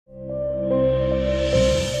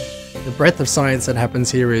The breadth of science that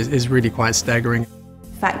happens here is really quite staggering.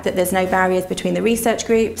 The fact that there's no barriers between the research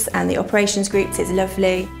groups and the operations groups is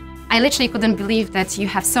lovely. I literally couldn't believe that you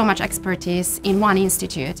have so much expertise in one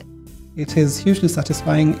institute. It is hugely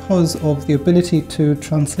satisfying because of the ability to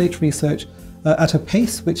translate research at a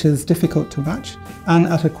pace which is difficult to match and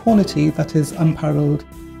at a quality that is unparalleled.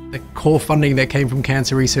 The core funding that came from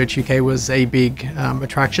Cancer Research UK was a big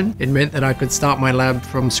attraction. It meant that I could start my lab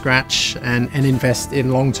from scratch and invest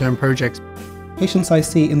in long-term projects. Patients I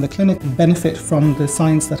see in the clinic benefit from the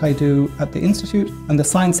science that I do at the Institute, and the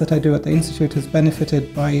science that I do at the Institute is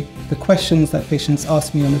benefited by the questions that patients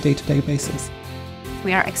ask me on a day-to-day basis.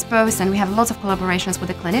 We are exposed and we have lots of collaborations with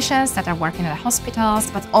the clinicians that are working at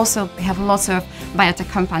hospitals, but also we have lots of biotech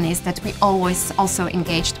companies that we always also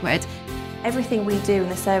engaged with. Everything we do and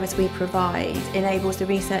the service we provide enables the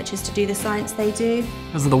researchers to do the science they do.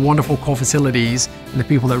 Because of the wonderful core facilities and the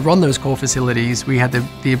people that run those core facilities, we had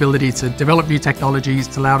the ability to develop new technologies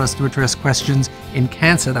that allowed us to address questions in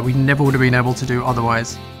cancer that we never would have been able to do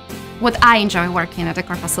otherwise. What I enjoy working at the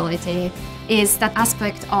core facility is that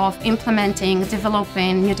aspect of implementing,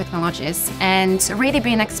 developing new technologies and really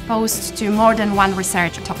being exposed to more than one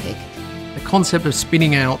research topic. The concept of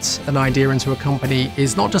spinning out an idea into a company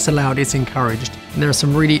is not just allowed, it's encouraged. And there are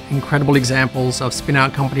some really incredible examples of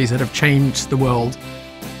spin-out companies that have changed the world.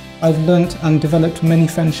 I've learnt and developed many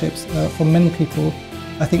friendships from many people.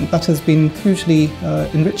 I think that has been hugely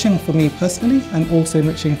enriching for me personally and also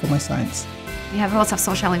enriching for my science. We have lots of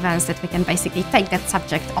social events that we can basically take that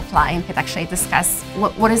subject offline and actually discuss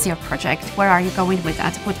what is your project, where are you going with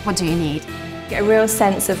that, what do you need. Get a real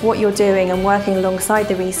sense of what you're doing and working alongside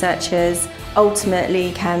the researchers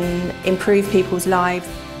ultimately can improve people's lives.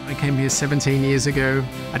 I came here 17 years ago.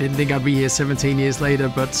 I didn't think I'd be here 17 years later,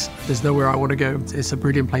 but there's nowhere I want to go. It's a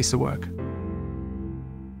brilliant place to work.